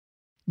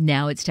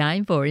Now it's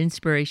time for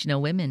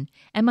Inspirational Women,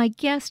 and my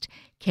guest,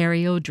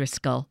 Carrie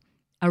O'Driscoll,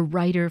 a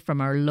writer from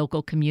our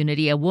local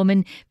community, a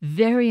woman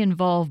very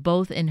involved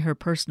both in her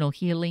personal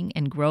healing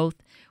and growth,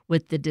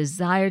 with the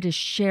desire to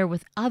share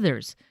with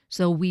others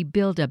so we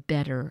build a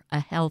better, a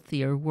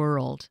healthier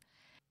world.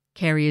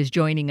 Carrie is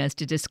joining us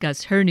to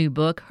discuss her new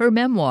book, her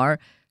memoir,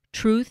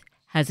 Truth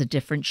Has a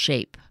Different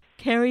Shape.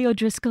 Carrie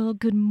O'Driscoll,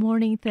 good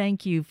morning.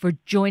 Thank you for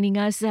joining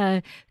us.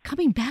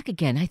 Coming back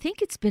again, I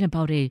think it's been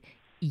about a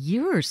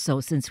year or so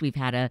since we've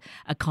had a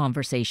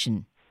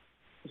conversation.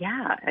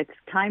 Yeah,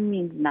 time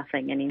means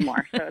nothing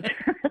anymore, so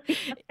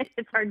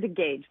it's hard to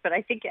gauge, but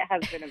I think it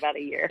has been about a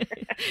year.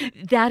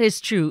 That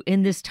is true.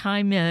 In this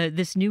time,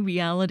 this new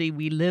reality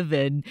we live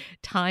in,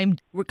 time,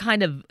 we're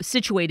kind of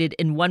situated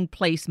in one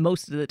place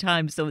most of the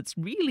time, so it's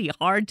really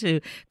hard to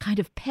kind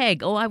of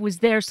peg, I was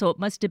there, so it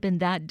must have been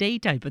that day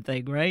type of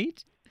thing,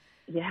 right?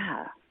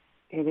 Yeah,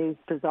 it is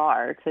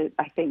bizarre.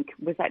 I think,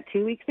 was that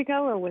 2 weeks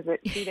ago or was it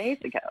 2 days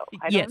ago?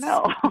 I Yes. don't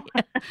know.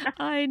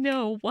 I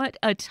know. What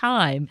a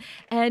time.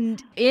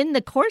 And in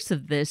the course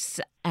of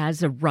this,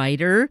 as a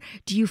writer,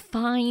 do you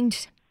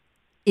find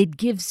it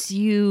gives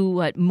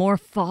you more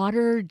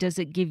fodder? Does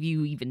it give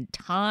you even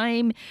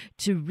time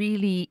to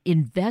really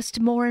invest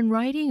more in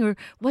writing? Or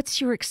what's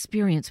your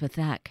experience with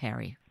that,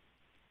 Carrie?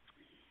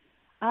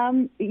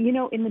 In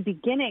the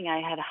beginning,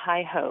 I had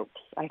high hopes.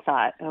 I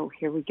thought,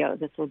 here we go.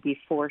 This will be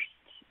forced,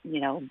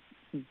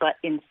 butt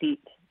in seat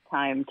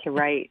time to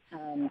write.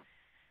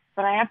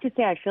 But I have to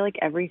say, I feel like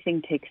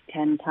everything takes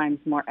 10 times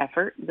more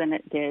effort than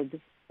it did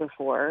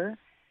before.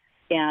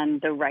 And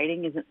the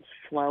writing isn't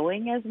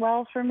flowing as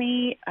well for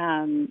me.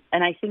 And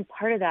I think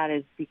part of that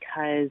is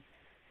because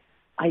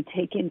I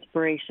take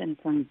inspiration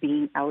from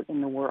being out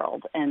in the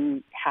world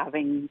and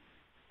having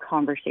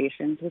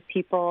conversations with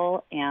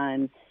people.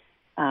 And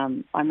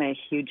I'm a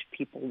huge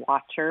people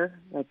watcher.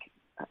 Like,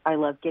 I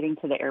love getting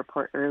to the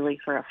airport early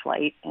for a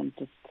flight and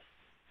just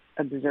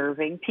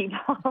observing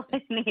people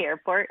in the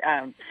airport.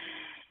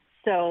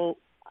 So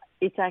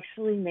it's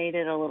actually made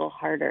it a little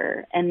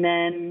harder. And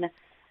then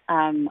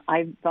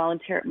I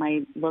volunteer at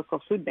my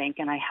local food bank,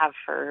 and I have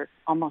for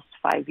almost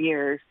 5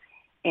 years.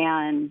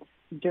 And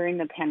during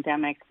the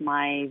pandemic,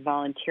 my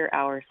volunteer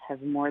hours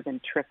have more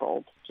than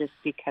tripled just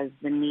because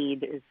the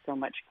need is so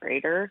much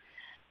greater.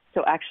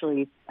 So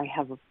actually, I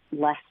have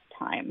less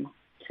time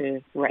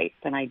to write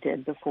than I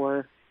did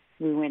before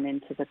we went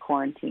into the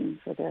quarantine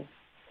for the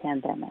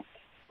pandemic.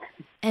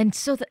 And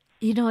so,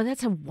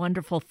 that's a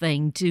wonderful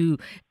thing to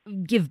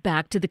give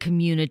back to the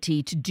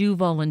community, to do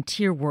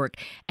volunteer work.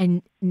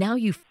 And now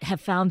you have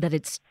found that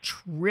it's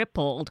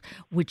tripled,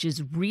 which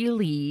is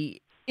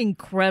really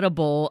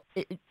incredible.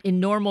 In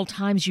normal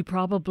times, you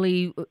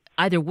probably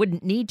either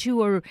wouldn't need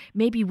to or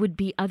maybe would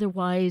be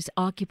otherwise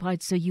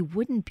occupied, so you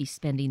wouldn't be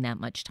spending that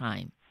much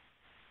time.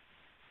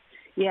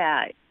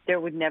 Yeah, there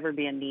would never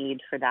be a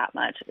need for that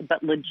much.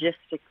 But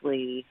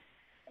logistically,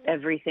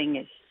 everything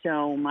is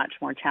so much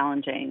more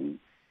challenging.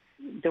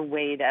 The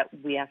way that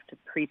we have to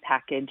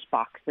prepackage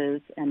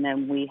boxes and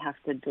then we have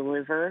to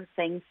deliver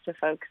things to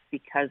folks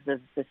because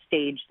of the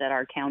stage that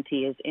our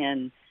county is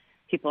in.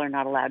 People are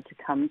not allowed to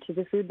come to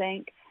the food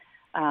bank.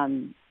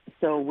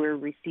 So we're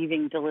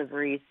receiving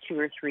deliveries 2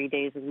 or 3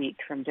 days a week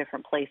from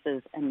different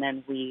places. And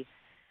then we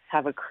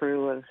have a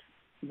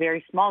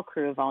very small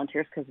crew of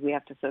volunteers because we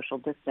have to social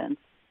distance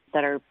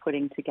that are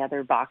putting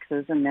together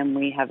boxes. And then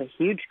we have a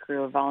huge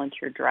crew of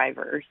volunteer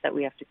drivers that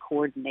we have to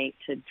coordinate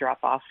to drop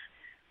off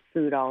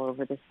food all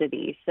over the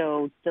city.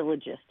 So the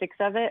logistics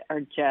of it are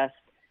just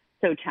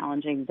so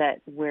challenging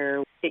that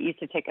where it used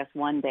to take us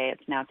 1 day,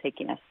 it's now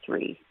taking us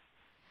 3.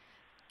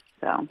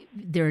 So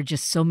there are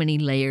just so many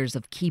layers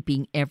of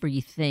keeping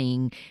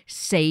everything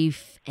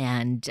safe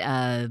and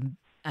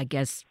I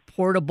guess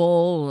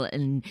portable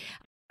and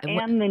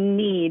the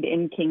need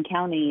in King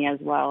County as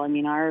well. I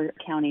mean, our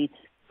county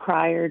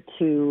prior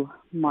to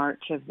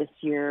March of this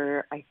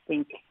year, I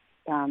think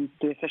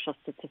the official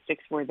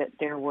statistics were that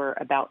there were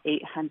about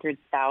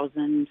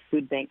 800,000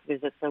 food bank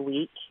visits a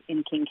week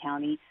in King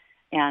County,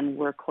 and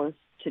we're close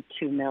to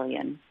 2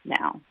 million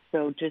now.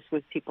 So just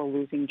with people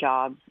losing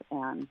jobs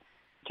and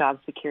job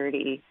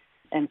security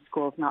and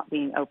schools not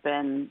being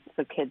open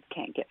so kids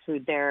can't get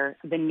food there,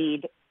 the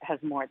need has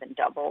more than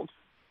doubled.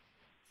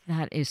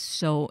 That is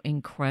so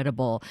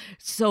incredible.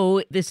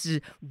 So this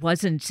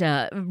wasn't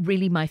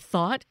really my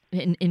thought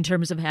in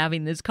terms of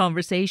having this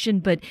conversation,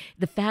 but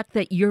the fact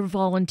that you're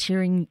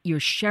volunteering, you're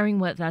sharing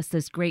with us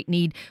this great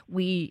need,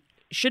 we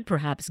should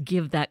perhaps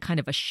give that kind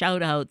of a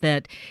shout out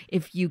that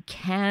if you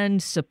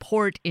can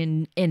support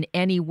in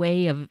any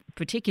way, of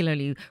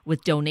particularly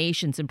with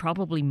donations and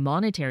probably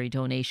monetary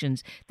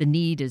donations, the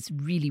need is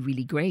really,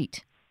 really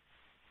great.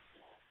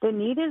 The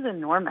need is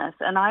enormous,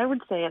 and I would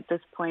say at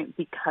this point,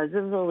 because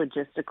of the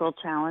logistical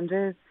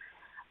challenges,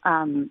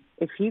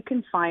 if you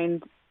can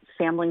find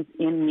families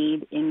in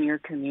need in your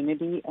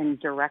community and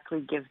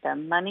directly give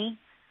them money,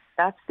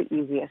 that's the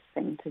easiest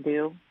thing to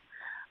do.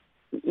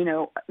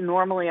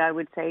 Normally I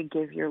would say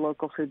give your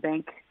local food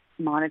bank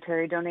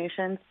monetary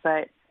donations,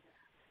 but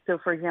So,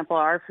 for example,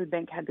 our food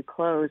bank had to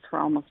close for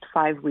almost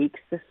 5 weeks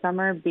this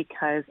summer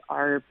because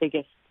our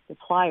biggest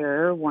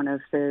supplier, one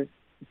of the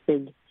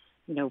big,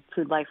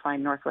 Food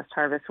Lifeline, Northwest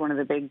Harvest, one of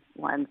the big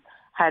ones,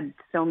 had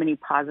so many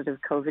positive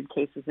COVID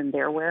cases in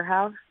their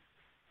warehouse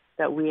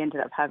that we ended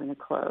up having to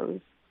close.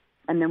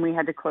 And then we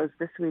had to close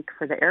this week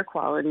for the air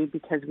quality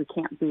because we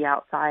can't be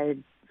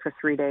outside for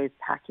 3 days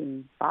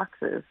packing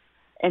boxes.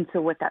 And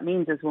so what that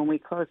means is when we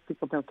close,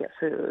 people don't get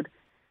food.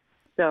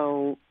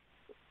 So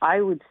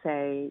I would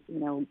say,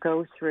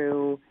 go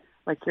through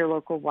like your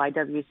local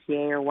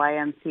YWCA or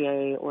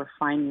YMCA or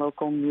find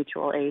local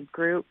mutual aid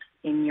groups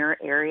in your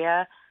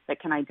area that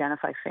can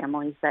identify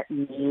families that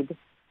need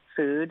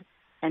food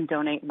and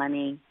donate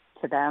money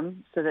to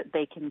them so that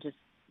they can just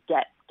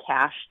get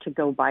cash to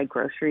go buy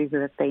groceries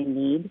that they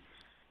need,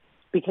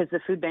 because the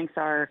food banks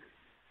are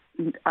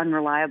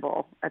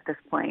unreliable at this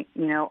point.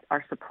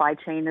 Our supply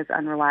chain is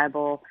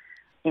unreliable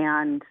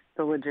and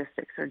the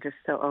logistics are just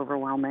so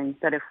overwhelming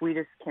that if we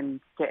just can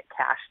get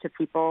cash to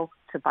people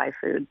to buy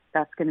food,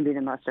 that's going to be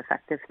the most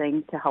effective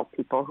thing to help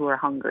people who are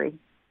hungry.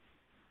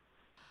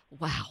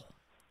 Wow.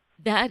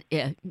 That,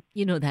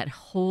 that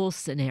whole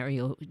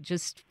scenario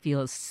just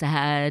feels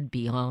sad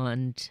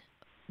beyond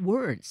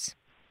words.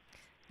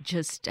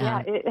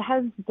 Yeah, it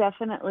has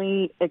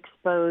definitely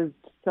exposed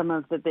some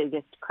of the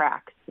biggest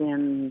cracks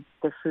in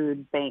the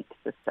food bank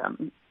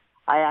system.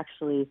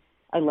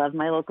 I love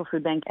my local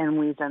food bank, and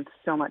we've done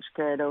so much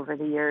good over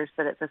the years,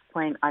 but at this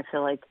point, I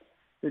feel like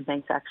food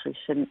banks actually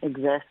shouldn't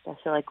exist. I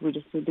feel like we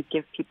just need to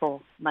give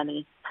people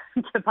money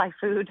to buy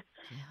food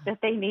that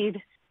they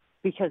need,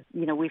 because,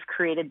 we've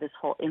created this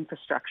whole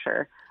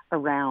infrastructure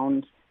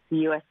around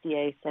the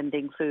USDA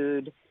sending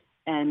food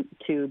and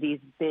to these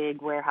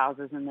big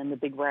warehouses, and then the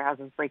big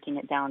warehouses breaking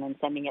it down and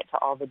sending it to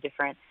all the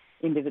different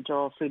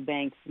individual food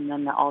banks, and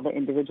then all the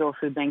individual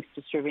food banks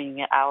distributing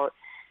it out.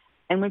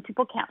 And when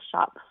people can't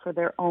shop for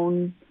their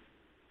own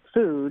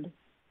food,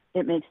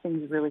 it makes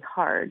things really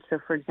hard. So,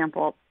 for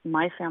example,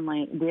 my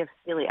family, we have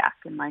celiac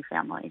in my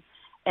family.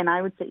 And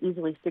I would say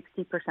easily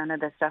 60% of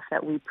the stuff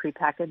that we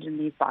prepackage in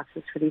these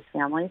boxes for these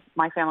families,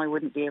 my family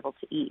wouldn't be able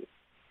to eat.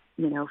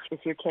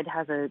 If your kid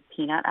has a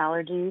peanut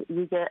allergy,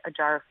 you get a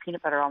jar of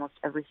peanut butter almost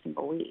every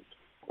single week.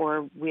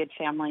 Or we had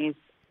families,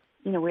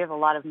 we have a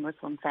lot of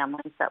Muslim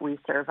families that we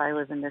serve. I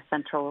live in the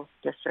Central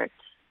District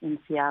in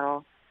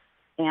Seattle.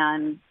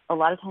 And a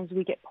lot of times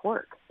we get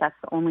pork. That's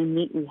the only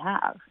meat we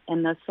have.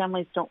 And those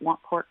families don't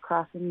want pork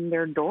crossing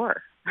their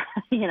door.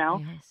 Yes.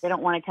 They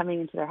don't want it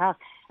coming into their house.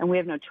 And we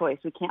have no choice.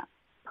 We can't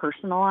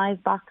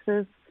personalize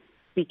boxes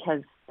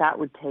because that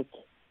would take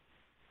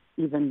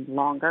even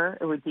longer.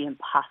 It would be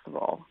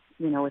impossible,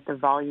 with the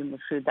volume of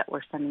food that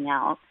we're sending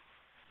out.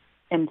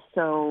 And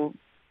so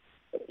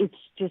it's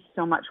just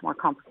so much more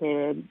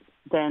complicated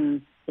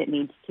than it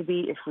needs to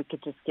be if we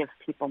could just give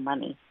people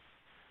money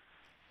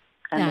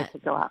and they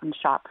could go out and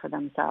shop for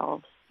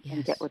themselves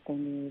and get what they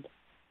need.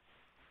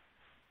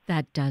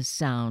 That does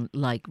sound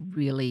like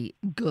really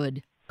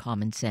good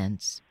common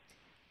sense.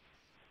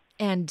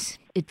 And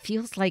it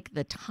feels like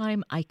the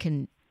time I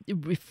can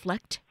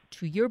reflect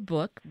to your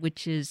book,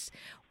 which is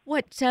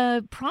what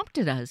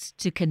prompted us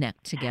to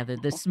connect together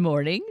this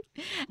morning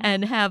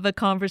and have a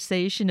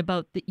conversation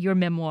about your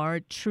memoir,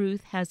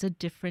 Truth Has a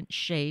Different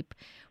Shape,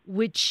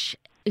 which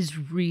is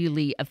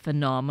really a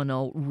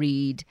phenomenal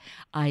read.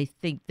 I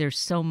think there's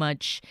so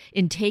much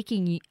in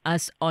taking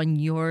us on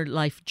your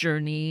life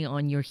journey,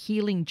 on your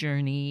healing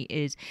journey.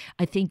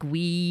 I think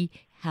we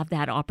have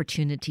that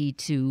opportunity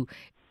to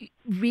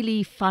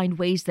really find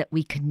ways that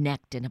we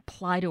connect and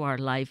apply to our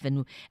life,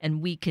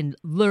 and we can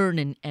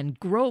learn and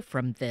grow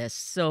from this.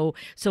 So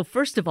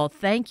first of all,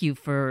 thank you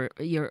for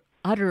your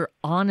utter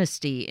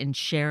honesty in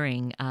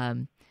sharing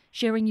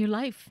your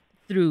life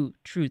through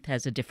Truth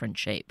Has a Different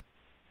Shape.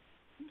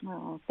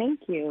 Oh, thank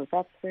you.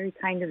 That's very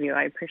kind of you.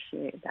 I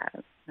appreciate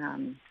that.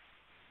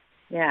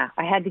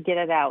 I had to get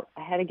it out.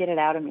 I had to get it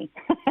out of me.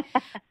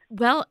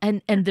 Well,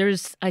 and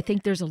I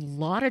think there's a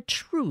lot of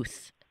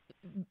truth,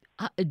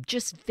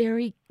 just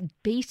very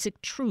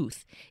basic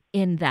truth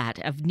in that,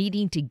 of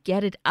needing to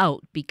get it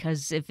out,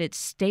 because if it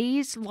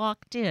stays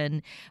locked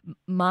in,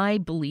 my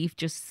belief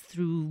just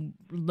through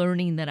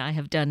learning that I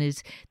have done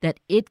is that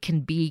it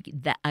can be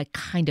a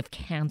kind of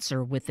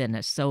cancer within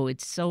us. So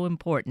it's so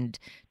important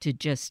to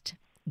just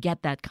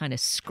get that kind of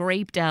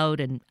scraped out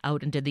and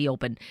out into the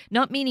open.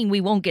 Not meaning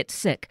we won't get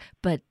sick,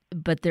 but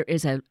there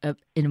is an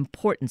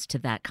importance to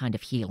that kind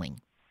of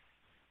healing.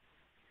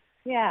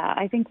 Yeah,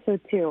 I think so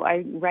too.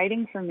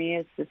 Writing for me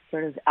is this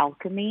sort of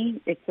alchemy.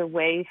 It's a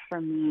way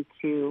for me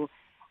to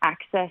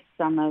access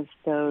some of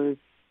those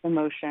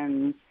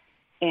emotions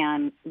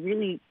and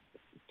really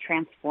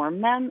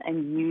transform them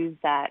and use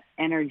that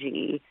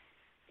energy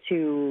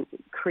to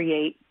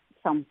create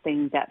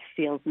something that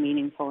feels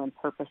meaningful and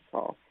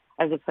purposeful,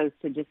 as opposed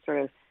to just sort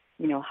of,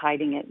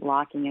 hiding it,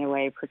 locking it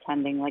away,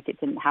 pretending like it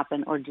didn't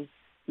happen, or just,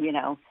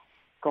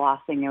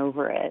 glossing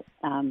over it.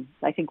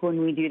 I think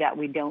when we do that,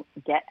 we don't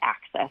get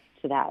access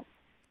to that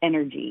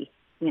energy,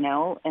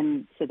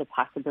 and to the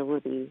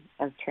possibility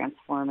of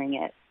transforming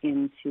it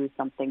into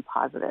something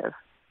positive.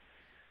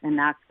 And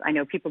I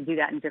know people do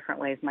that in different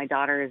ways. My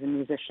daughter is a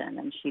musician,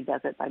 and she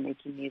does it by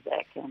making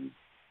music. And,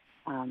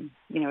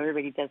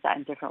 everybody does that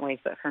in different ways.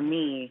 But for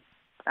me,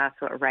 that's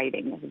what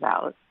writing is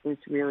about, is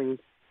really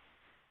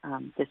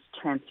this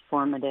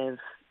transformative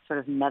sort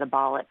of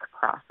metabolic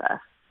process.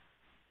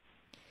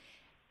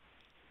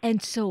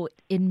 And so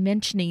in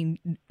mentioning,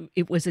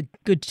 it was a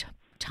good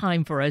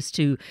time for us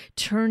to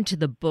turn to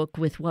the book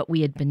with what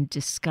we had been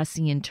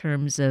discussing in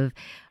terms of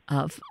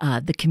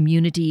the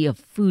community, of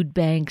food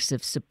banks,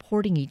 of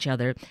supporting each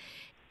other.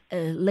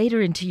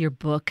 Later into your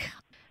book,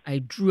 I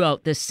drew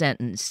out this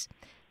sentence: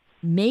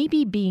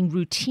 maybe being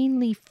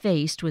routinely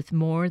faced with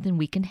more than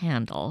we can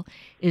handle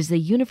is the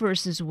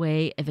universe's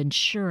way of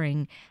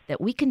ensuring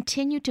that we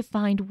continue to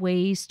find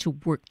ways to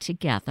work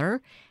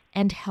together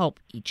and help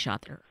each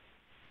other.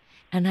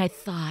 And I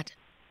thought,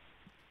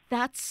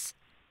 that's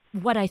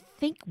what I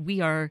think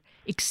we are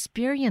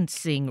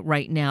experiencing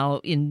right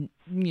now in,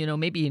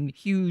 maybe in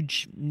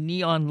huge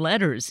neon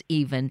letters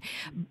even.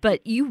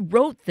 But you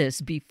wrote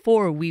this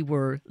before we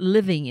were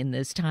living in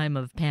this time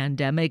of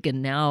pandemic,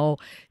 and now,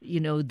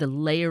 the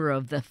layer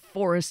of the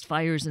forest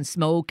fires and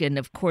smoke, and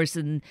of course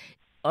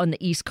on the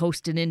East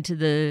Coast and into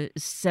the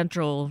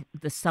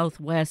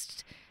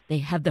Southwest, they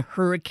have the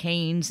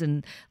hurricanes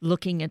and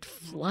looking at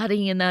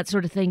flooding and that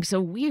sort of thing. So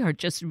we are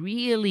just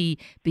really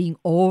being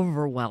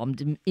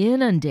overwhelmed and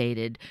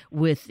inundated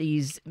with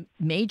these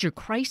major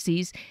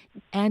crises,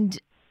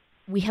 and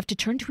we have to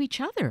turn to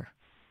each other.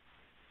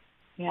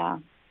 Yeah.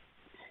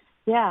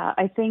 Yeah,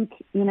 I think,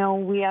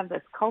 we have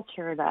this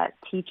culture that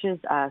teaches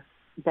us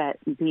that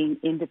being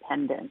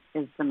independent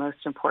is the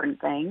most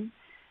important thing.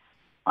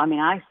 I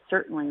mean, I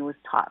certainly was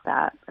taught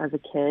that as a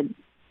kid.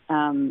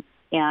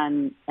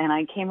 And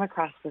I came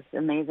across this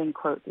amazing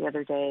quote the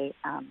other day.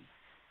 I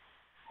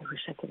wish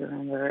I could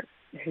remember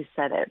who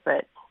said it,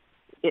 but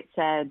it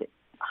said,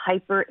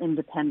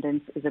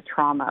 hyper-independence is a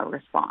trauma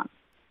response.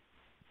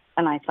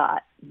 And I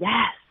thought,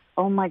 yes,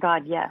 oh my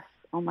God, yes,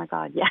 oh my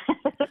God, yes.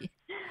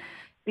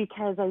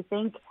 Because I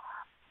think,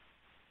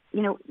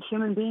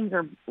 human beings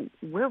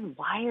we're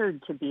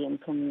wired to be in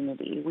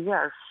community. We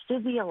are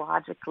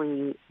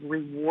physiologically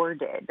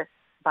rewarded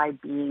by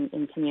being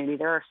in community.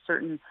 There are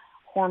certain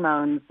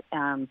hormones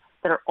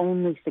that are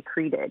only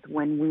secreted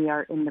when we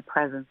are in the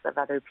presence of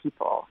other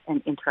people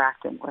and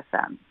interacting with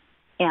them.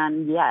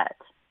 And yet,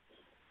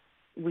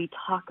 we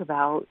talk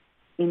about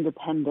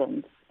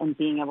independence and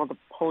being able to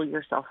pull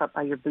yourself up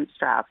by your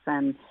bootstraps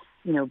and,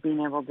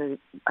 being able to,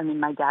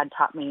 my dad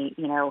taught me,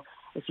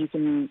 if you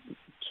can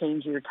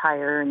change your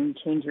tire and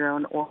change your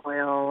own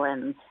oil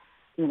and,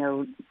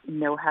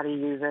 know how to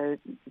use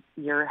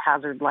your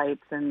hazard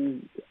lights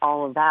and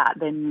all of that,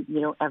 then you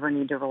don't ever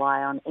need to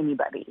rely on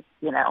anybody,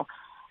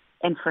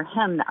 And for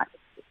him,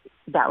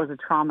 that was a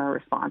trauma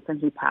response, and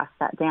he passed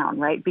that down,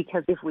 right?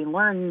 Because if we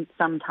learn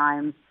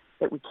sometimes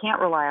that we can't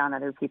rely on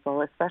other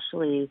people,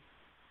 especially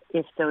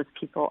if those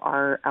people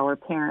are our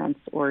parents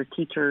or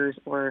teachers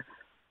or,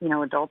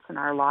 adults in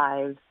our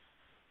lives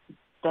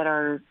that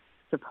are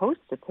supposed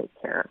to take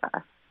care of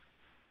us,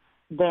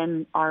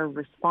 then our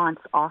response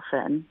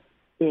often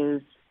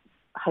is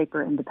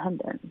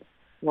hyper-independent.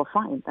 Well,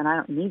 fine, then I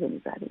don't need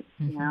anybody,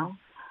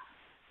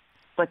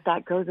 But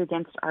that goes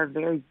against our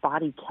very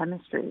body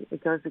chemistry.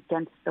 It goes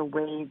against the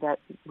way that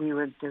we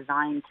were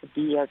designed to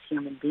be as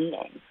human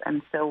beings.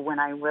 And so when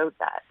I wrote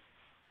that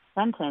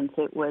sentence,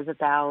 it was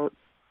about,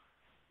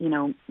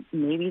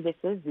 maybe this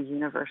is the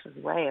universe's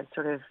way of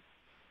sort of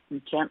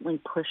gently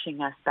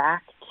pushing us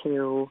back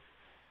to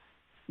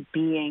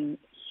being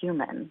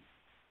human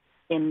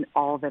in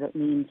all that it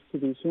means to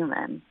be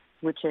human,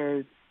 which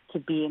is to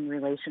be in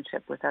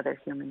relationship with other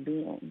human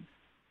beings.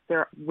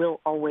 There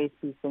will always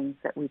be things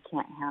that we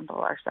can't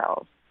handle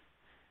ourselves.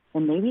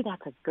 And maybe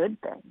that's a good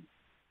thing.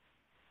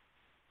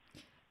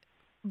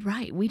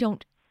 Right. We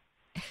don't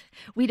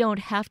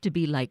have to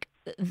be like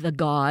the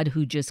God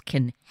who just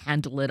can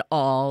handle it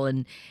all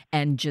and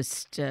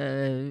just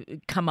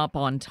come up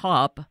on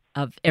top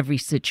of every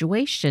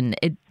situation.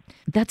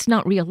 That's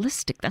not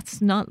realistic.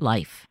 That's not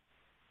life.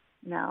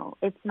 No,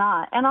 it's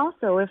not. And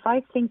also, if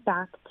I think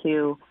back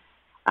to,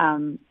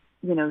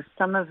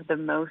 some of the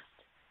most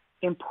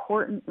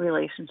important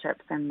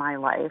relationships in my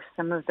life,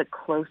 some of the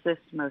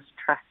closest, most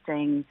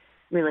trusting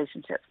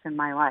relationships in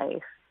my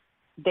life,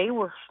 they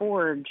were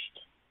forged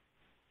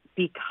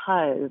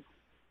because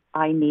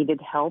I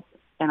needed help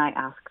and I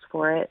asked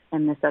for it,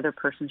 and this other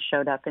person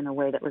showed up in a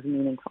way that was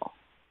meaningful.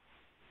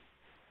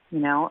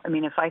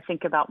 If I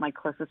think about my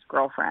closest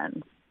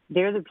girlfriends,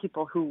 they're the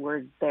people who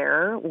were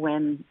there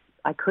when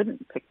I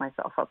couldn't pick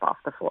myself up off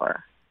the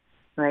floor,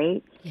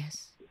 right?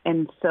 Yes.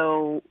 And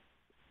so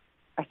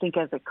I think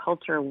as a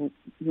culture, we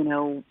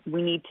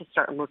need to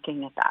start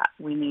looking at that.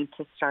 We need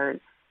to start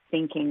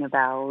thinking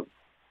about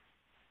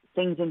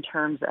things in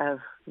terms of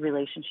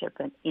relationship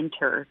and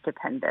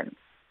interdependence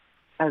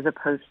as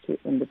opposed to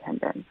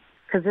independence.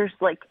 Because there's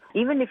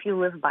even if you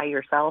live by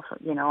yourself,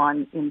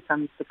 in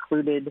some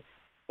secluded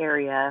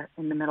area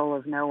in the middle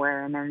of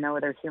nowhere and there are no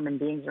other human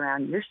beings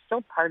around, you're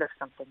still part of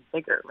something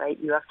bigger, right?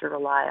 You have to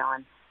rely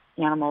on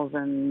animals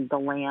and the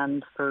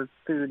land for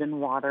food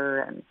and water,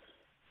 and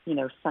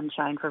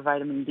sunshine for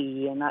vitamin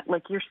D, and that,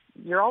 like,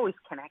 you're always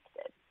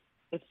connected.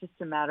 It's just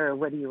a matter of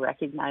whether you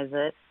recognize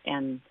it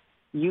and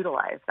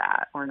utilize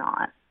that or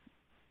not.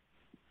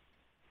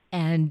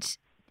 And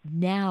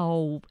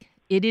now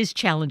it is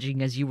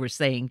challenging, as you were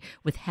saying,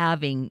 with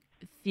having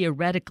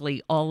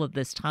theoretically all of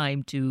this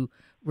time to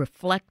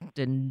reflect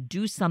and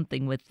do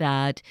something with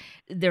that.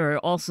 There are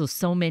also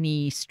so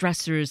many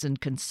stressors and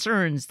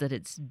concerns that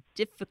it's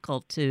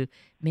difficult to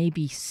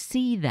maybe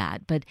see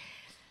that. But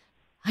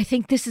I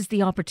think this is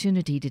the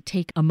opportunity to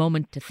take a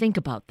moment to think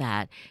about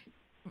that.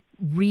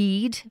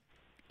 Read.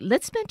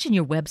 Let's mention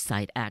your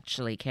website,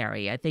 actually,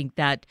 Carrie. I think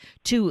that,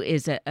 too,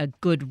 is a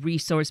good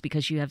resource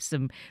because you have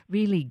some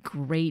really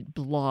great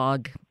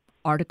blog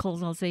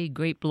articles, I'll say,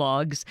 great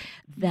blogs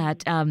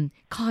that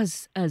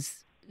cause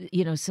us,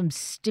 some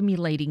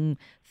stimulating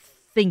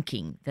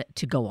thinking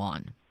to go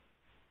on.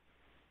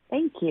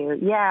 Thank you.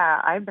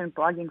 Yeah, I've been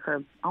blogging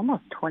for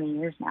almost 20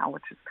 years now,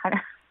 which is kind of,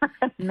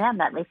 man,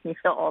 that makes me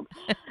feel old.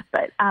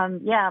 But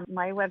yeah,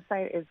 my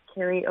website is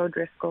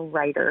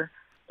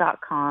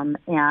CarrieO'DriscollWriter.com,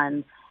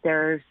 and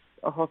there's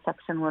a whole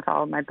section with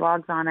all of my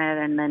blogs on it,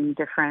 and then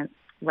different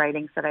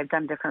writings that I've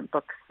done, different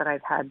books that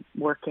I've had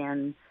work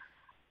in.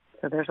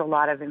 So there's a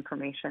lot of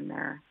information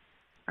there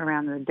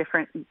around the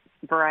different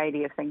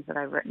variety of things that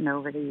I've written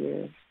over the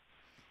years.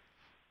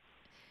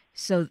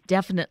 So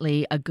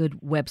definitely a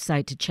good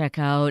website to check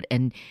out.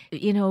 And,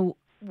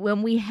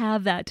 when we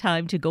have that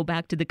time to go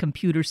back to the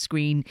computer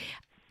screen,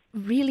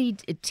 really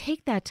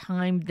take that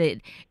time that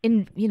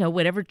in,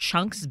 whatever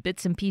chunks,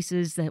 bits and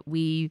pieces that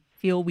we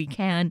feel we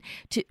can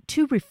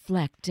to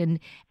reflect and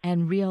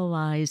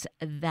realize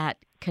that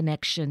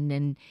connection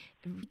and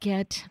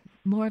get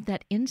more of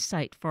that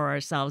insight for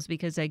ourselves.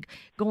 Because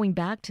going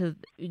back to,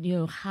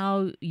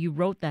 how you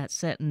wrote that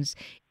sentence,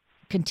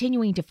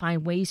 continuing to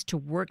find ways to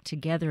work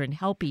together and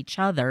help each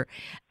other,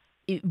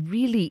 it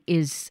really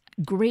is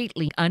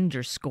greatly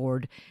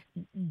underscored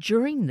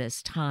during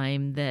this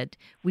time that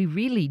we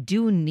really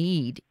do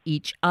need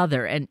each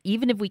other. And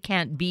even if we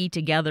can't be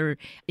together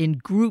in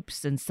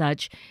groups and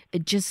such,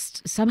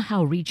 just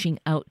somehow reaching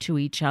out to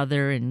each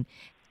other and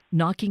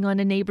knocking on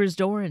a neighbor's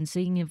door and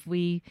seeing if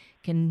we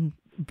can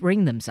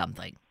bring them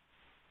something.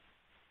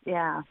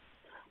 Yeah.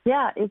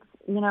 Yeah, it's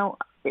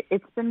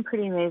been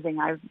pretty amazing.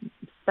 I've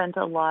spent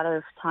a lot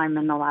of time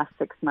in the last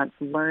 6 months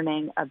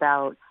learning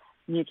about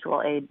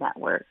mutual aid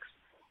networks,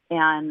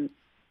 and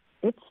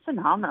it's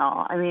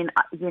phenomenal. I mean,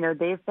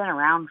 they've been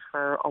around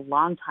for a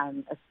long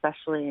time,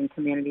 especially in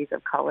communities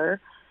of color,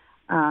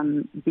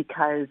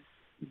 because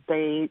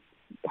they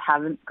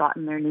haven't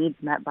gotten their needs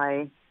met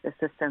by the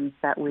systems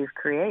that we've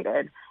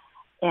created.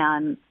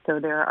 And so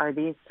there are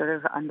these sort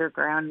of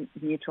underground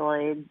mutual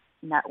aid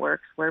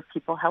networks where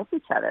people help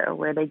each other,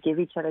 where they give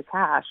each other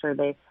cash, or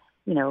they,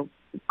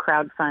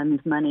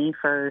 crowdfund money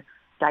for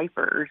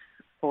diapers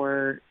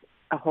for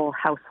a whole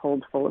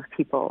household full of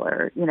people,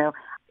 or,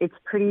 it's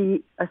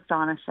pretty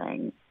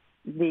astonishing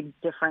the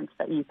difference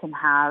that you can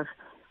have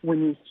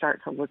when you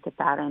start to look at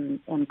that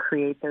and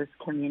create those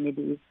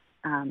communities.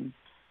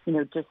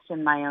 Just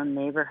in my own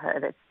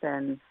neighborhood, it's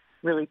been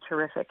really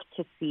terrific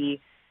to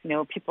see,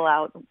 people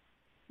out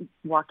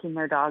walking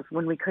their dogs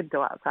when we could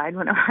go outside,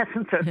 when it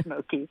wasn't so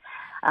smoky.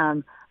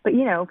 But,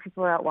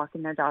 people are out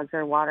walking their dogs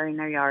or watering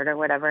their yard or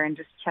whatever, and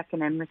just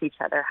checking in with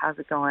each other. How's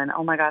it going?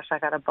 Oh my gosh, I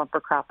got a bumper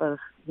crop of,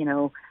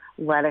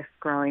 lettuce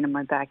growing in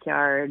my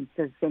backyard.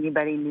 Does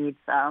anybody need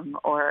some?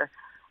 Or,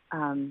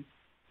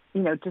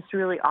 just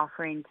really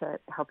offering to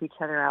help each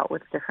other out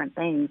with different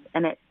things.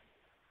 And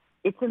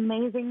it's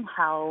amazing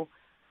how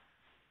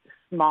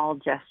small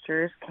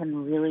gestures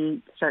can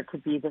really start to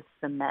be the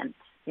cement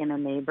in a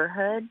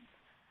neighborhood.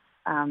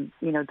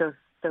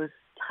 Those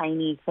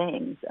tiny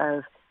things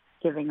of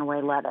giving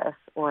away lettuce,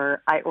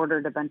 or I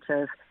ordered a bunch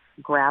of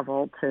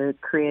gravel to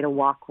create a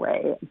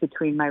walkway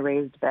between my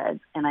raised beds,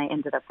 and I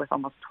ended up with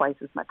almost twice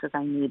as much as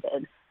I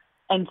needed.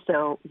 And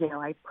so,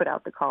 I put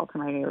out the call to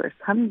my neighbors,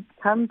 come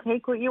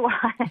take what you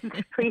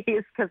want, please,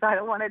 because I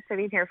don't want it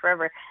sitting here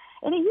forever.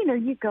 And,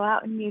 you go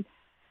out and you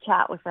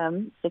chat with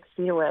them 6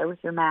 feet away with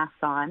your mask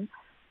on.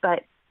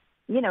 But,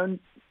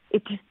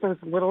 it just, those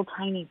little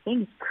tiny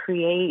things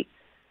create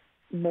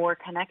more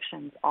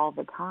connections all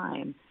the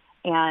time.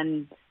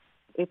 And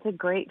it's a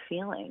great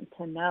feeling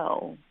to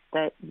know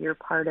that you're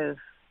part of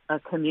a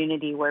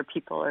community where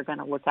people are going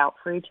to look out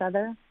for each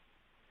other.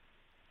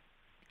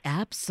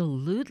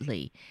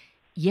 Absolutely.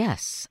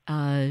 Yes.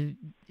 The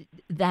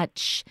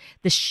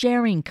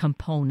sharing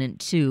component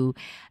too.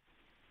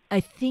 I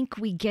think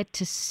we get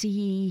to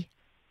see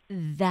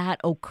that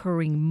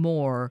occurring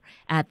more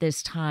at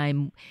this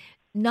time.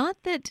 Not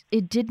that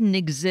it didn't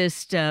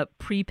exist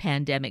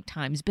pre-pandemic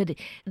times, but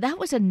that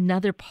was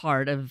another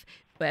part of,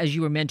 as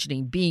you were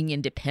mentioning, being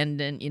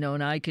independent,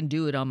 and I can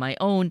do it on my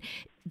own.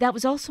 that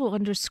was also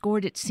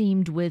underscored, it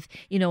seemed, with,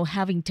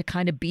 having to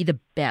kind of be the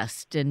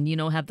best and,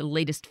 have the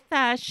latest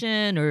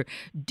fashion or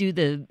do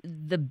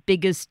the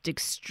biggest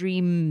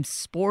extreme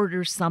sport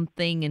or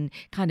something and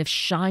kind of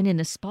shine in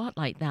a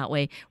spotlight that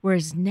way.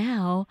 Whereas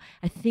now,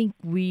 I think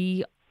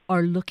we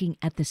are looking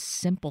at the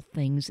simple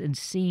things and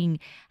seeing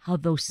how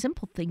those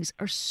simple things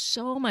are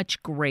so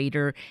much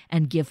greater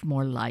and give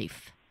more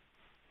life.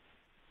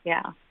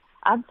 Yeah,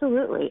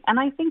 absolutely. And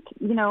I think,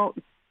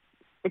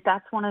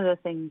 that's one of the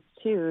things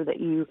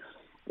too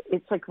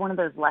it's like one of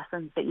those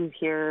lessons that you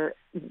hear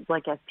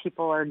like as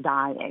people are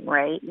dying,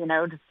 right?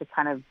 Just to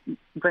kind of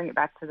bring it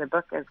back to the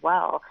book as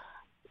well.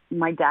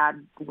 My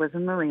dad was a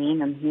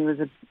Marine and he was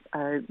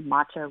a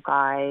macho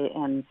guy.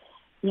 And,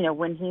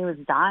 when he was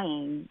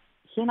dying,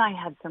 he and I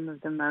had some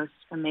of the most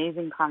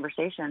amazing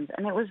conversations,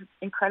 and it was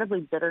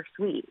incredibly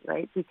bittersweet,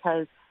 right?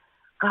 Because,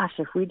 gosh,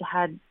 if we'd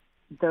had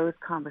those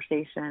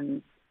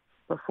conversations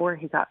before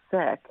he got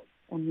sick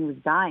and he was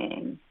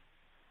dying,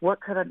 what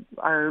could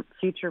our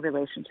future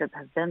relationship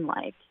have been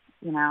like,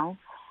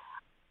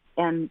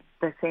 And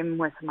the same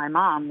with my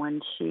mom.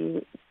 When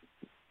she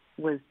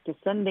was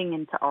descending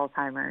into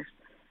Alzheimer's,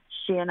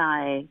 she and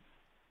I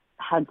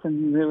had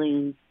some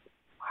really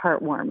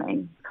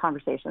heartwarming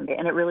conversations,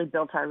 and it really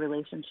built our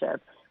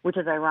relationship, which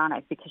is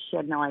ironic because she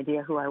had no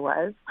idea who I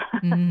was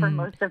for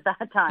most of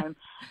that time.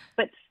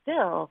 But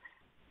still,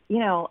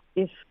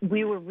 if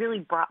we were really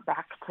brought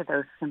back to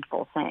those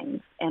simple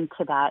things and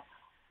to that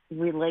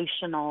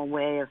relational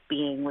way of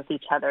being with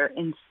each other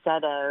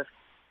instead of,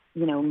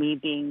 me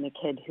being the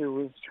kid who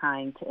was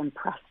trying to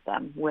impress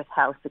them with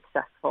how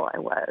successful I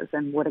was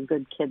and what a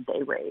good kid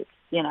they raised,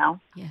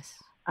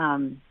 Yes.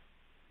 And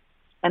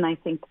I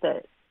think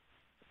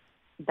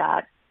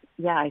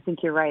I think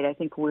you're right. I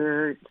think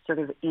we're sort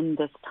of in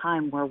this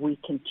time where we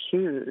can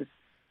choose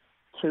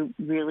to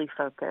really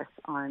focus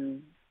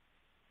on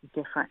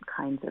different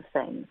kinds of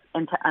things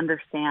and to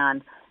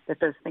understand that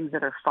those things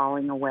that are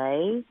falling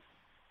away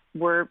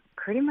were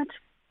pretty much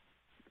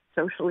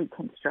socially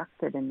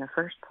constructed in the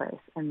first place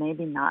and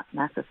maybe not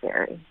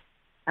necessary.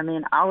 I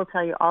mean, I'll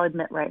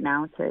admit right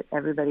now to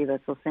everybody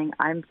that's listening,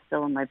 I'm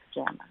still in my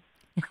pajamas.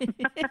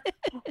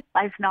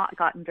 I've not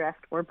gotten dressed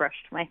or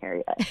brushed my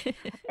hair yet.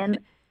 And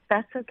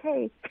that's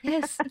okay.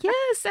 Yes,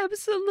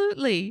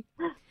 absolutely.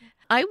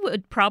 I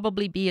would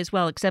probably be as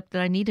well, except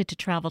that I needed to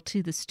travel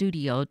to the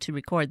studio to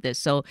record this,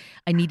 so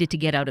I needed to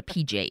get out of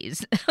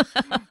PJs.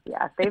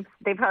 Yeah,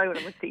 they probably would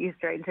have looked at you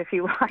strange if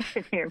you walked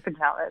in your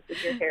pajamas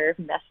with your hair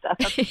messed up.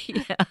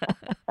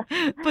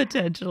 Yeah,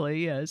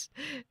 potentially, yes.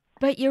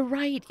 But you're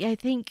right. I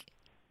think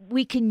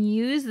we can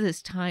use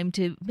this time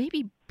to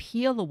maybe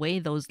peel away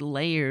those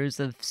layers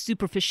of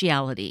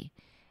superficiality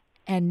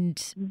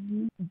and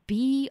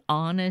be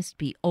honest,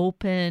 be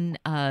open,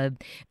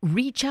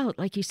 reach out,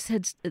 like you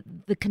said,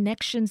 the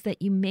connections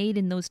that you made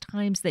in those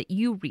times that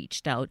you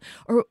reached out,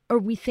 or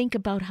we think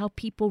about how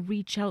people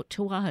reach out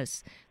to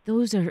us.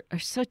 Those are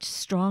such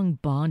strong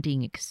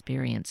bonding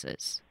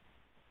experiences.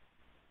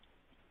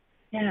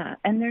 Yeah,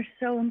 and they're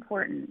so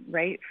important,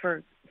 right,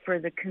 for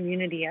the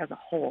community as a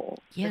whole.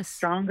 Yes. The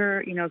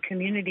stronger,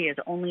 community is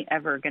only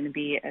ever going to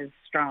be as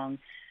strong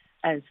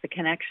as the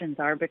connections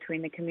are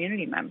between the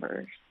community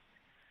members.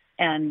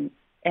 And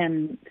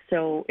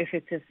so if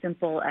it's as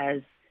simple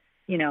as,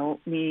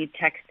 me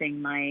texting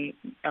my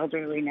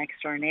elderly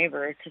next door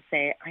neighbor to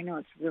say, I know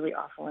it's really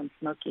awful and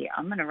smoky.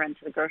 I'm going to run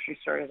to the grocery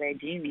store today.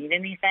 Do you need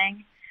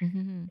anything?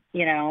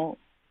 Mm-hmm.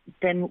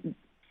 Then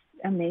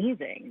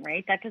amazing,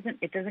 right?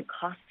 It doesn't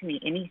cost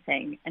me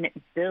anything, and it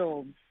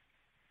builds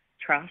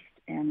trust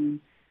and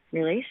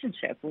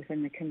relationship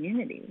within the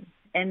community.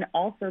 And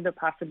also the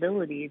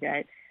possibility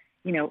that,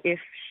 if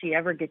she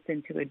ever gets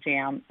into a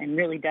jam and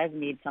really does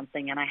need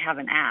something and I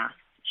haven't asked,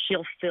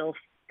 she'll feel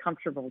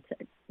comfortable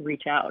to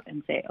reach out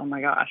and say, oh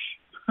my gosh,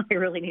 I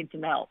really need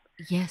some help.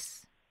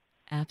 Yes,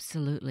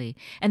 absolutely.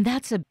 And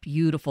that's a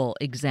beautiful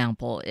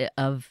example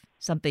of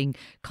something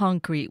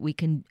concrete we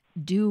can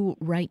do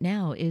right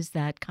now, is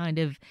that kind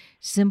of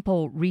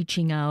simple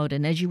reaching out.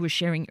 And as you were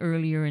sharing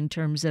earlier in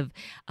terms of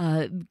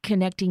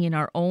connecting in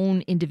our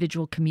own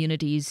individual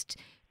communities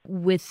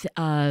with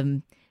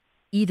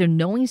either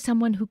knowing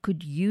someone who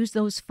could use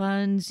those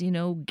funds,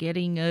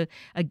 getting a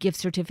gift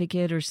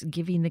certificate or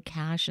giving the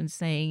cash and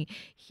saying,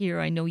 here,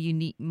 I know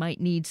you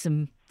might need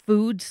some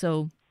food,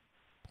 so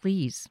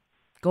please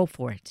go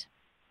for it.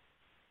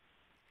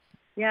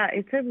 Yeah,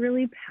 it's a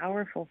really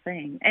powerful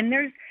thing. And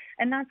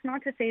that's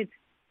not to say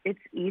it's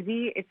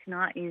easy. It's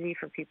not easy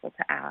for people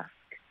to ask,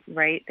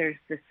 right? There's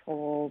this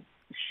whole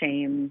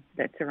shame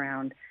that's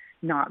around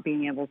not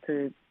being able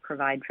to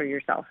provide for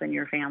yourself and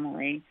your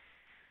family.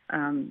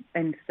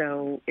 And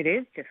so it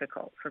is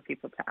difficult for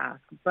people to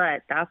ask,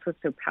 but that's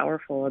what's so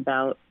powerful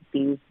about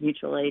these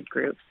mutual aid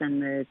groups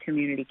and the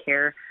community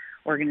care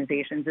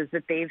organizations, is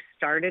that they've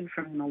started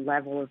from the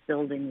level of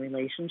building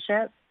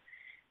relationships.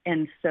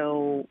 And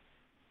so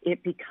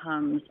it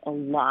becomes a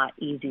lot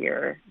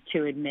easier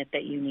to admit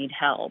that you need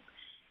help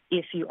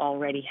if you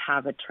already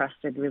have a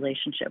trusted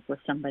relationship with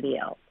somebody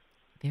else.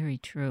 Very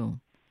true.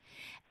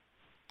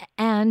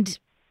 And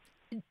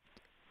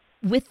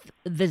with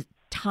these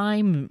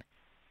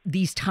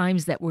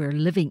times that we're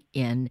living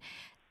in,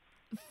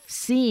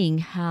 seeing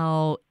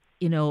how,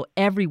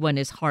 everyone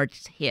is hard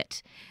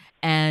hit.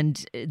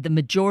 And the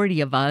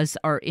majority of us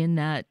are in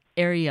that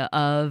area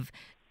of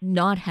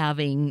not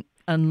having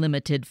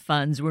unlimited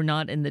funds. We're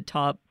not in the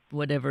top,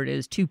 whatever it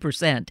is,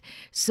 2%.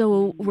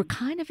 So we're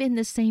kind of in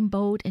the same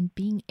boat, and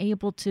being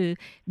able to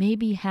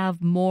maybe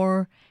have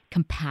more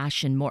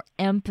compassion, more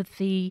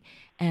empathy,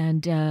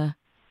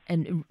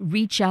 and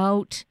reach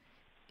out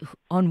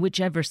on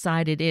whichever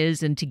side it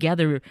is, and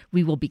together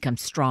we will become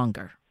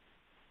stronger.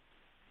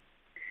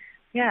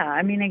 Yeah,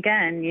 I mean,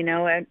 again,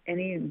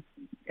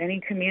 any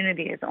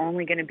community is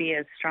only going to be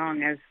as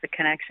strong as the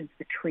connections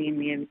between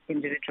the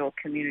individual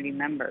community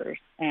members,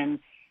 and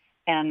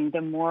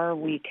the more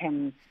we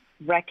can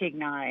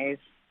recognize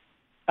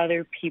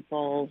other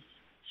people's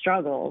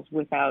struggles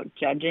without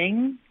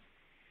judging,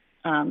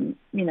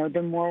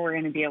 the more we're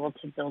going to be able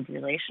to build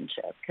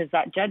relationships, because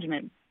that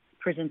judgment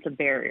presents a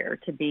barrier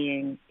to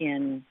being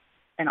in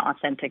an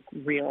authentic,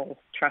 real,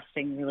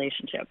 trusting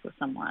relationship with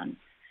someone.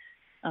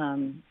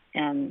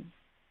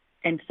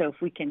 And so if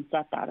we can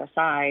set that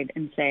aside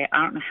and say,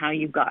 I don't know how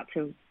you got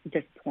to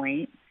this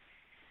point,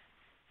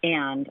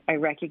 and I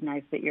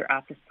recognize that you're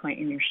at this point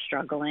and you're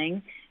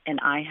struggling,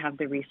 and I have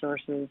the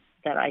resources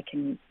that I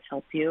can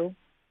help you,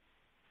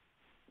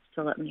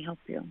 so let me help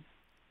you.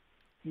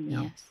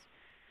 Yes.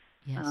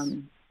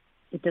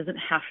 It doesn't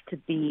have to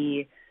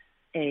be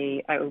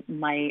I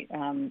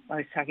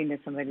was talking to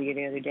somebody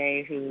the other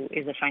day who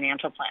is a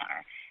financial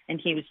planner, and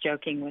he was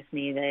joking with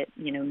me that,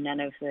 none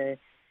of the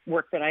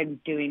work that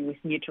I'm doing with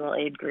mutual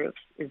aid groups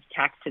is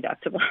tax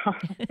deductible.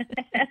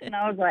 And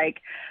I was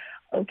like,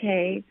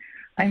 okay,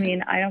 I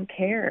mean, I don't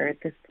care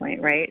at this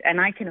point, right?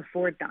 And I can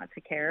afford not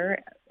to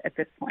care at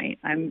this point.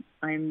 I'm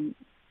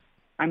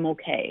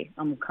okay.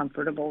 I'm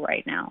comfortable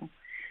right now.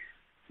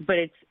 But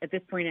at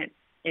this point,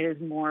 it is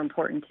more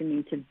important to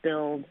me to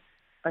build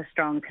a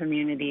strong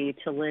community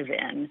to live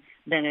in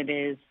than it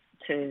is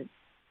to,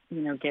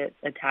 get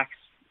a tax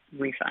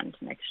refund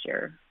next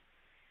year.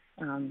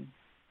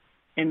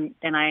 And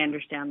I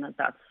understand that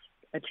that's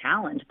a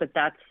challenge, but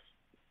that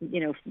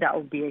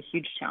would be a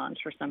huge challenge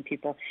for some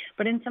people.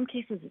 But in some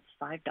cases, it's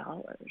 $5,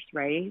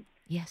 right?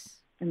 Yes.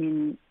 I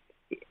mean,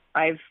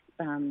 I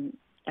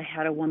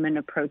had a woman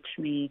approach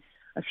me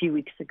a few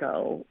weeks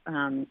ago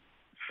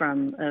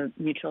from a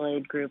mutual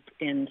aid group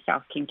in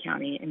South King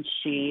County, and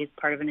she is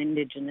part of an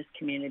Indigenous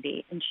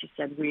community. And she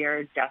said, we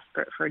are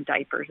desperate for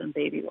diapers and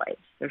baby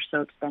wipes. They're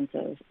so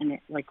expensive, and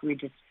we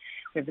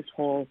have this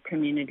whole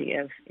community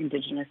of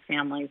Indigenous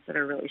families that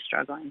are really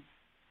struggling.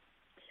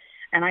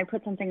 And I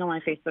put something on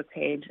my Facebook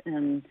page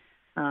and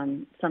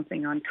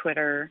something on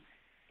Twitter,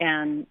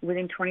 and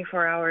within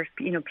 24 hours,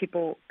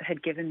 people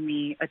had given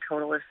me a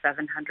total of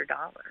 $700.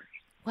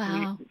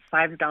 Wow.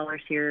 $5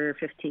 here,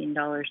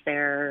 $15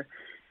 there.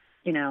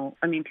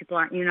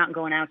 You're not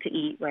going out to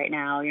eat right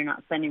now. You're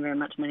not spending very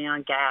much money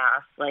on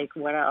gas. Like,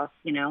 what else,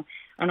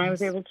 And I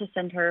was able to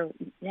send her,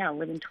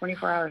 within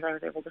 24 hours, I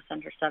was able to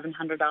send her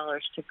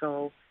 $700 to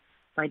go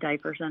buy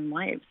diapers and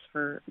wipes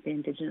for the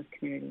Indigenous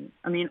community.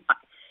 I mean,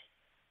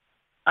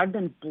 I've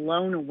been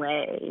blown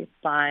away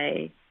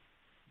by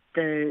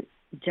the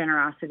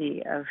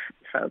generosity of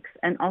folks,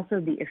 and also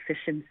the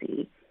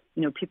efficiency.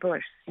 People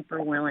are super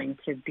willing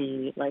to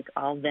be like,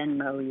 I'll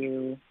Venmo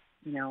you,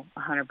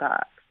 $100.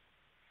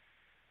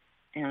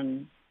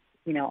 And,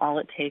 all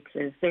it takes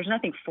is, there's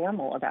nothing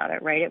formal about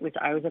it, right?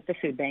 I was at the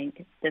food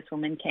bank. This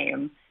woman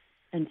came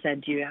and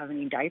said, do you have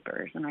any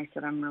diapers? And I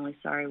said, I'm really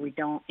sorry, we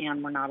don't,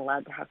 and we're not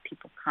allowed to have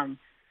people come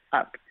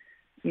up,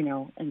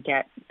 and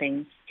get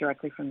things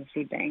directly from the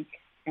food bank.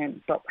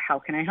 But how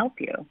can I help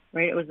you?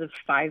 Right? It was a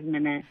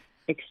 5-minute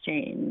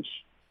exchange.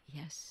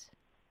 Yes.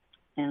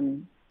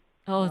 And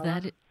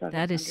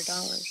that is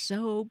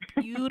so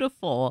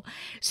beautiful.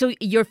 So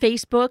your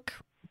Facebook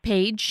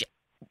page,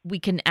 we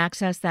can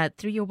access that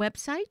through your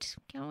website,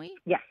 can we?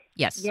 Yes.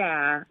 Yes.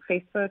 Yeah,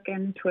 Facebook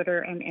and Twitter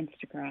and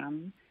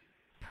Instagram.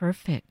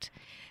 Perfect.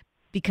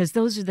 Because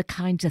those are the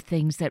kinds of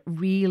things that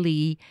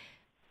really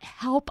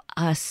help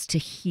us to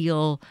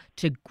heal,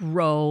 to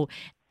grow.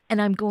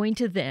 And I'm going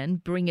to then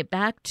bring it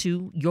back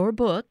to your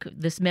book,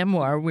 this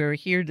memoir we're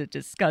here to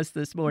discuss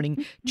this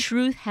morning.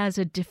 Truth Has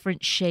a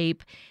Different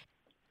Shape.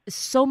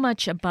 So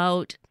much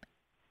about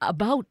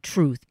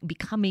truth,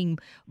 becoming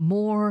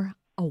more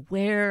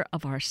aware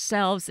of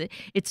ourselves.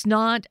 It's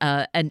not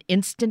an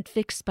instant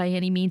fix by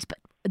any means, but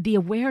the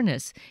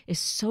awareness is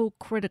so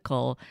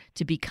critical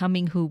to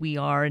becoming who we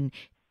are.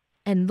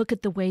 And look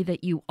at the way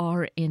that you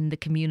are in the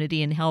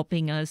community and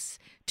helping us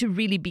to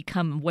really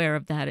become aware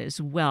of that as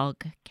well,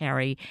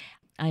 Carrie.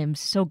 I am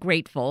so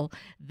grateful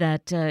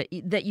that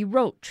you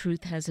wrote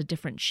Truth Has a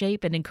Different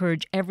Shape, and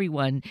encourage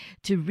everyone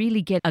to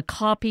really get a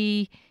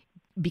copy,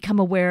 become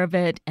aware of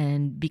it,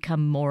 and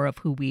become more of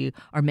who we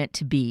are meant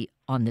to be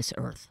on this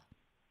earth.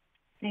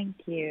 Thank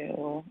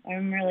you.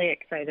 I'm really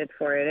excited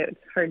for it.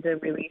 It's hard to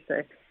release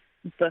a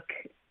book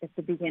at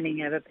the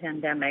beginning of a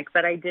pandemic,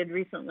 but I did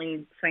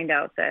recently find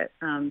out that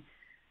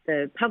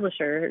the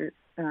publisher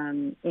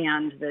and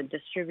the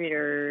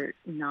distributor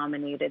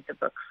nominated the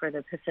book for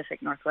the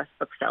Pacific Northwest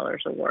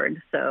Booksellers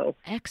Award. So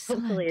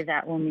Excellent. hopefully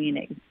that will mean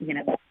it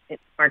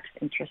sparks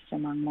interest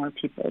among more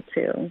people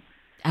too.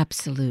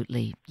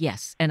 Absolutely.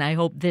 Yes. And I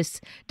hope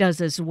this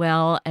does as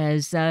well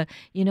as,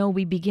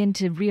 we begin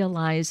to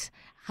realize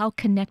how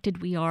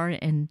connected we are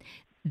and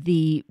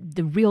the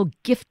real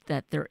gift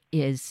that there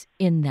is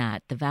in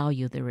that, the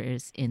value there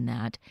is in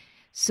that.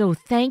 So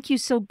thank you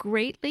so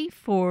greatly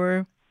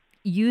for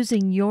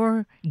using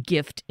your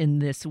gift in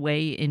this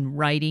way in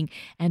writing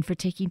and for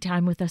taking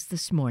time with us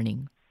this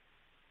morning.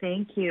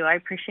 Thank you. I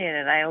appreciate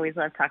it. I always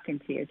love talking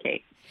to you,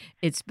 Kate.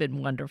 It's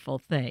been wonderful.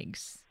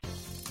 Thanks.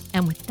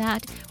 And with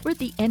that, we're at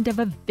the end of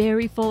a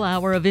very full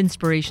hour of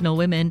Inspirational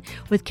Women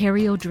with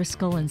Carrie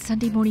O'Driscoll and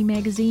Sunday Morning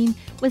Magazine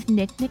with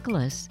Nick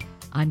Nicholas.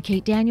 I'm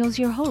Kate Daniels,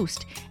 your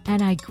host,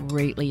 and I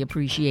greatly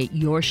appreciate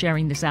your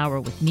sharing this hour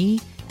with me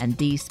and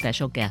these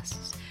special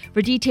guests.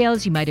 For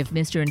details you might have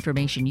missed or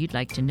information you'd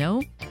like to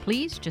know,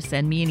 please just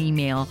send me an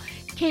email,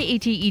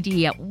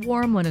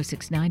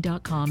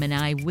 kated@warm1069.com, and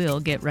I will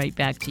get right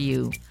back to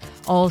you.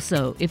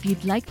 Also, if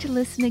you'd like to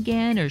listen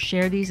again or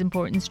share these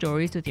important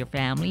stories with your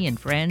family and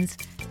friends,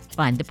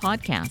 find the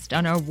podcast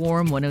on our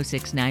Warm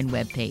 1069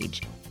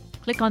 webpage.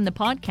 Click on the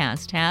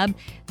podcast tab,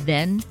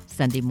 then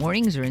Sunday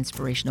Mornings or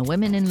Inspirational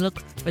Women, and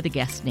look for the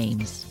guest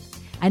names.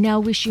 I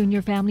now wish you and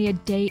your family a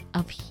day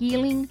of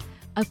healing,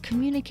 of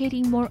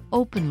communicating more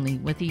openly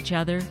with each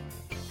other.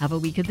 Have a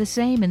week of the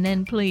same, and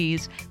then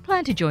please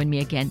plan to join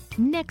me again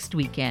next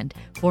weekend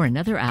for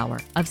another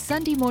hour of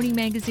Sunday Morning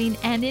Magazine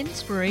and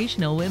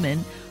Inspirational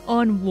Women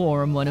on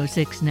Warm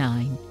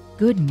 1069.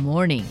 Good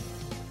morning.